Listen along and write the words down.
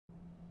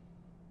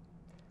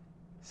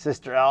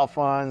Sister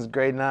Alphonse,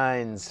 grade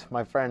 9s,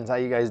 my friends, how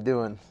you guys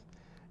doing?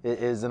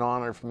 It is an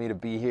honor for me to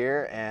be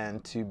here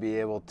and to be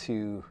able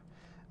to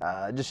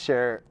just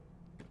share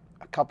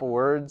a couple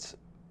words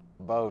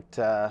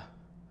about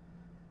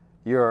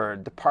your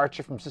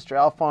departure from Sister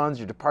Alphonse,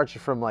 your departure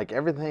from like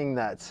everything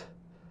that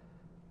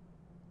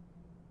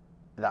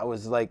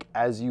was like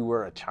as you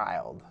were a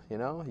child, you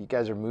know? You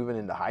guys are moving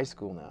into high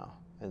school now.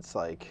 It's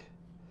like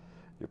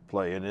you're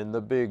playing in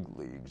the big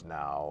leagues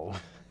now.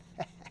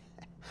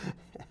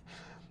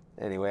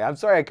 Anyway, I'm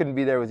sorry I couldn't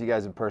be there with you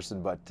guys in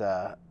person,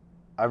 but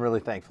I'm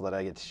really thankful that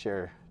I get to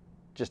share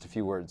just a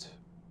few words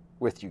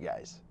with you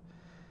guys.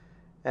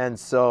 And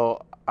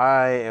so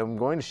I am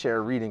going to share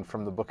a reading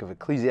from the book of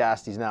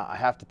Ecclesiastes. Now, I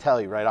have to tell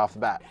you right off the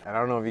bat, and I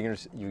don't know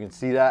if you can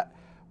see that,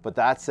 but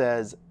that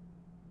says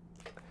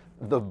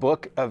the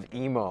book of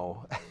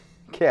emo.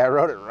 Okay, I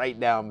wrote it right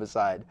down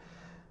beside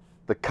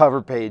the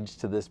cover page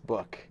to this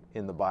book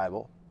in the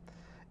Bible.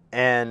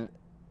 And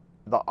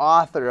the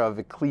author of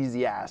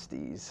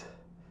Ecclesiastes,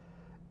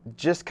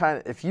 just kind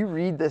of, if you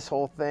read this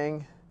whole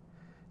thing,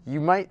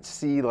 you might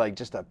see like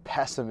just a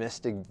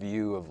pessimistic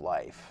view of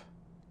life,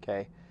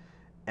 okay?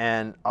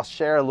 And I'll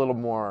share a little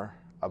more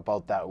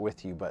about that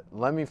with you, but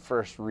let me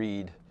first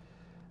read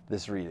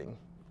this reading,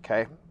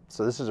 okay?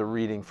 So this is a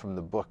reading from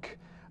the book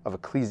of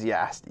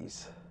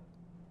Ecclesiastes.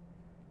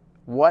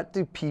 What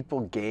do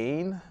people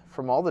gain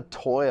from all the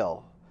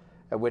toil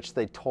at which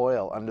they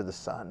toil under the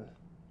sun?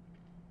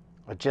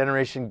 A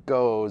generation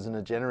goes and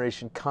a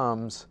generation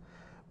comes,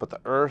 but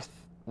the earth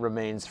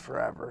remains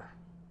forever.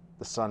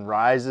 The sun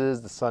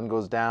rises, the sun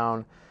goes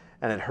down,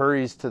 and it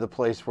hurries to the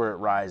place where it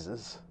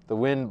rises. The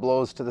wind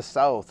blows to the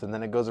south, and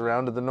then it goes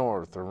around to the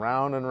north.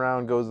 Around and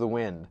around goes the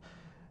wind,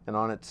 and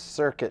on its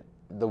circuit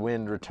the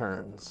wind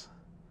returns.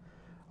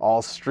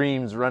 All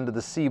streams run to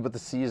the sea, but the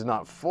sea is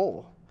not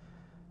full.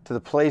 To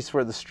the place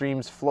where the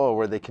streams flow,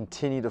 where they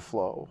continue to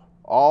flow.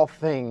 All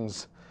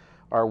things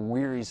are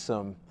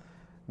wearisome,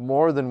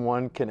 more than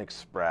one can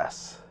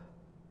express.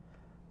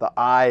 The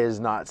eye is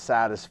not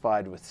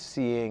satisfied with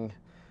seeing,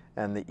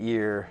 and the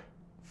ear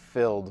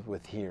filled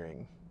with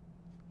hearing.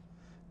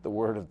 The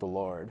word of the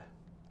Lord.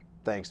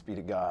 Thanks be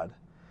to God.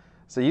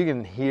 So you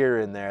can hear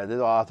in there,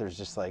 the author's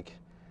just like,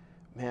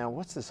 man,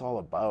 what's this all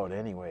about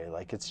anyway?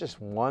 Like, it's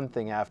just one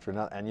thing after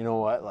another. And you know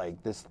what?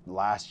 Like, this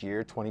last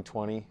year,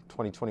 2020,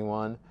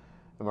 2021,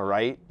 am I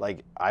right?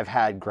 Like, I've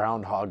had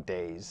Groundhog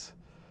Days.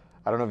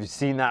 I don't know if you've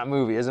seen that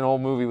movie. It's an old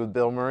movie with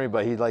Bill Murray,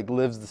 but he like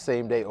lives the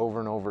same day over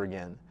and over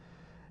again.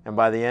 And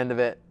by the end of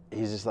it,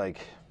 he's just like,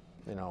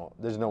 you know,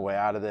 there's no way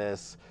out of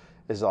this.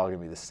 This is all going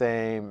to be the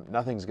same.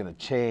 Nothing's going to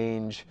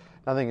change.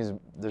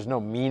 There's no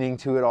meaning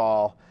to it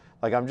all.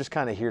 Like, I'm just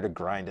kind of here to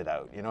grind it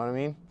out. You know what I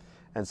mean?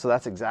 And so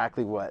that's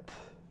exactly what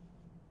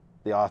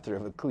the author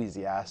of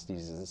Ecclesiastes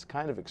is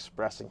kind of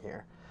expressing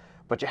here.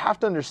 But you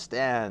have to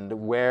understand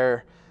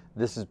where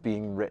this is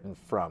being written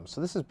from.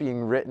 So this is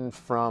being written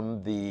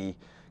from the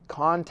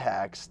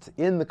context,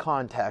 in the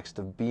context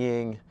of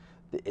being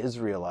the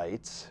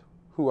Israelites,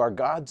 who are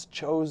God's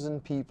chosen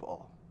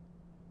people.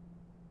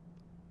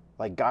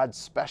 Like, God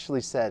specially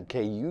said,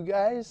 okay, you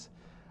guys,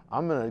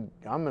 I'm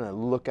gonna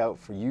look out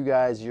for you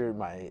guys. You're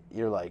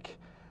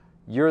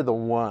the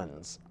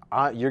ones.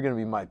 You're gonna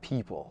be my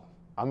people.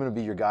 I'm gonna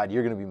be your God.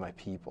 You're gonna be my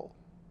people.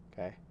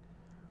 Okay.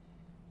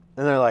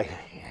 And they're like,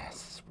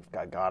 yes, we've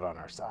got God on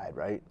our side,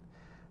 right?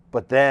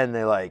 But then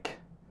they're like,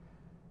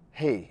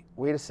 hey,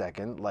 wait a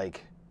second.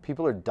 Like,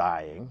 people are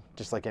dying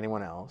just like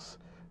anyone else.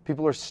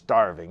 People are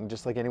starving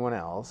just like anyone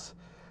else.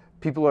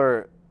 People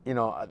are, you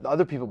know,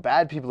 other people,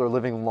 bad people are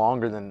living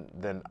longer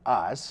than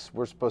us.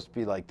 We're supposed to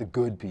be like the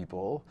good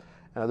people,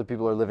 and other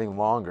people are living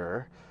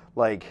longer.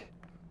 Like,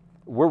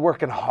 we're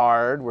working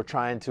hard. We're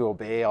trying to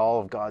obey all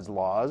of God's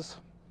laws,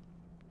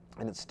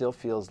 and it still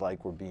feels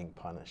like we're being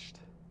punished.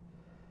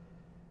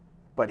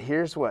 But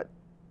here's what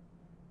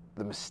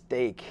the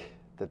mistake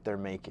that they're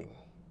making,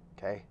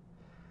 okay?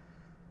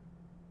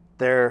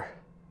 They're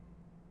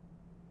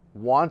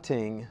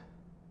wanting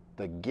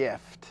the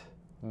gift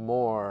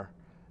more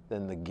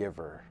than the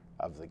giver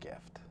of the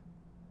gift.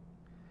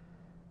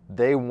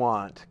 They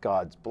want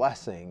God's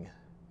blessing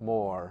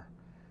more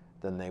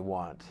than they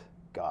want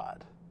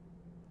God.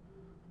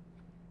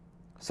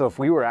 So if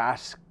we were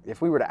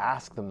to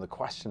ask them the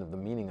question of the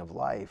meaning of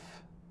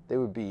life, they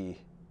would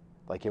be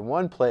like in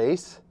one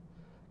place,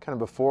 kind of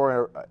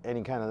before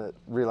any kind of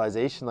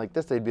realization like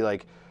this, they'd be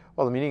like,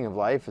 well, the meaning of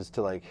life is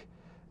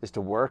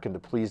to work and to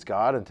please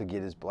God and to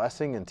get his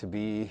blessing and to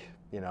be,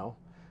 you know,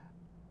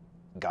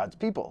 God's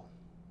people.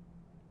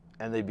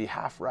 And they'd be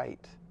half right.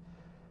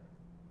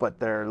 But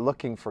they're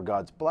looking for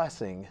God's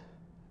blessing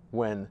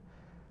when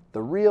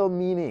the real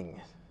meaning,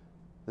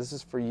 this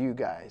is for you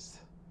guys,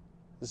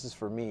 this is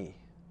for me,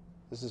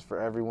 this is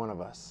for every one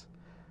of us.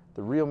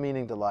 The real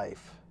meaning to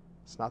life,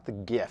 it's not the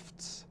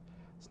gifts,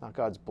 it's not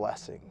God's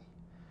blessing,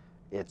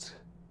 it's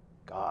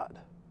God.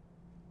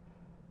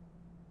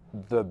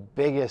 The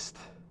biggest,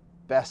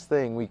 best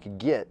thing we could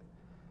get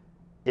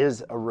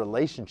is a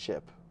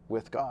relationship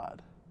with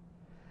God.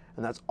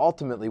 And that's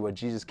ultimately what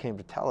Jesus came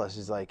to tell us.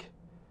 He's like,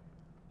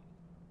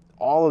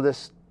 all of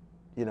this,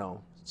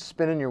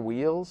 spinning your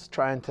wheels,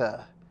 trying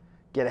to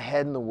get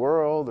ahead in the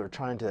world or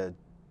trying to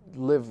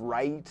live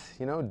right,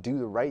 do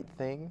the right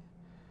thing.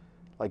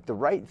 Like, the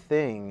right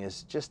thing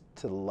is just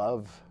to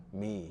love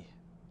me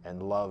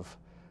and love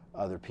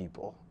other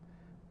people.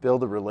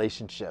 Build a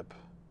relationship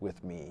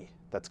with me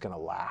that's going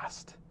to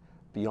last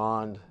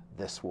beyond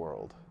this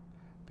world,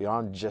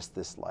 beyond just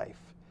this life.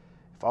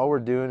 If all we're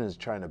doing is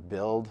trying to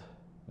build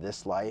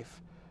this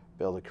life,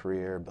 build a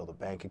career, build a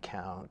bank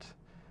account,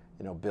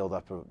 build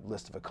up a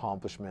list of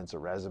accomplishments, a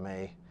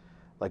resume,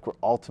 like, we're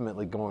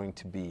ultimately going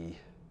to be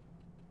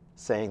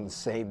saying the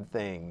same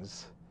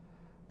things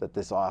that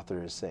this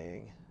author is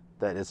saying,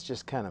 that it's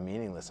just kind of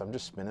meaningless. I'm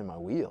just spinning my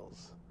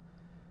wheels.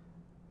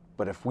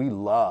 But if we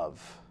love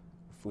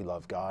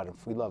God,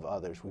 if we love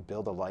others, we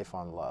build a life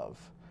on love,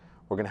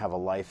 we're going to have a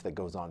life that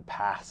goes on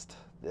past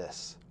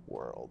this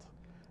world.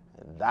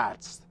 And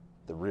that's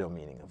the real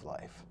meaning of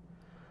life.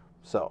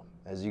 So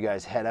as you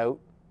guys head out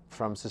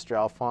from Sister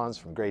Alphonse,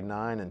 from grade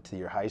 9 into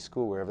your high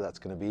school, wherever that's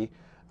going to be,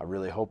 I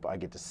really hope I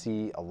get to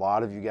see a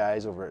lot of you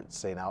guys over at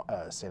St.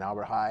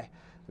 Albert High.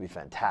 It'll be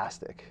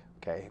fantastic,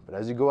 okay? But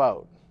as you go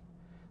out,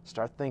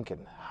 start thinking,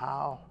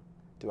 how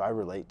do I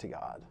relate to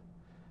God?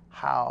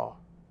 How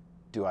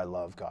do I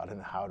love God,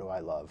 and how do I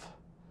love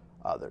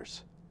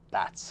others?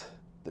 That's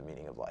the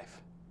meaning of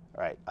life.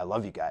 All right, I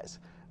love you guys.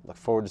 Look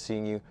forward to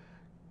seeing you.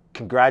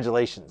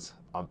 Congratulations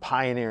on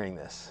pioneering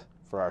this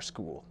for our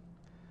school.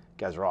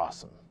 You guys are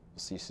awesome. We'll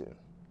see you soon.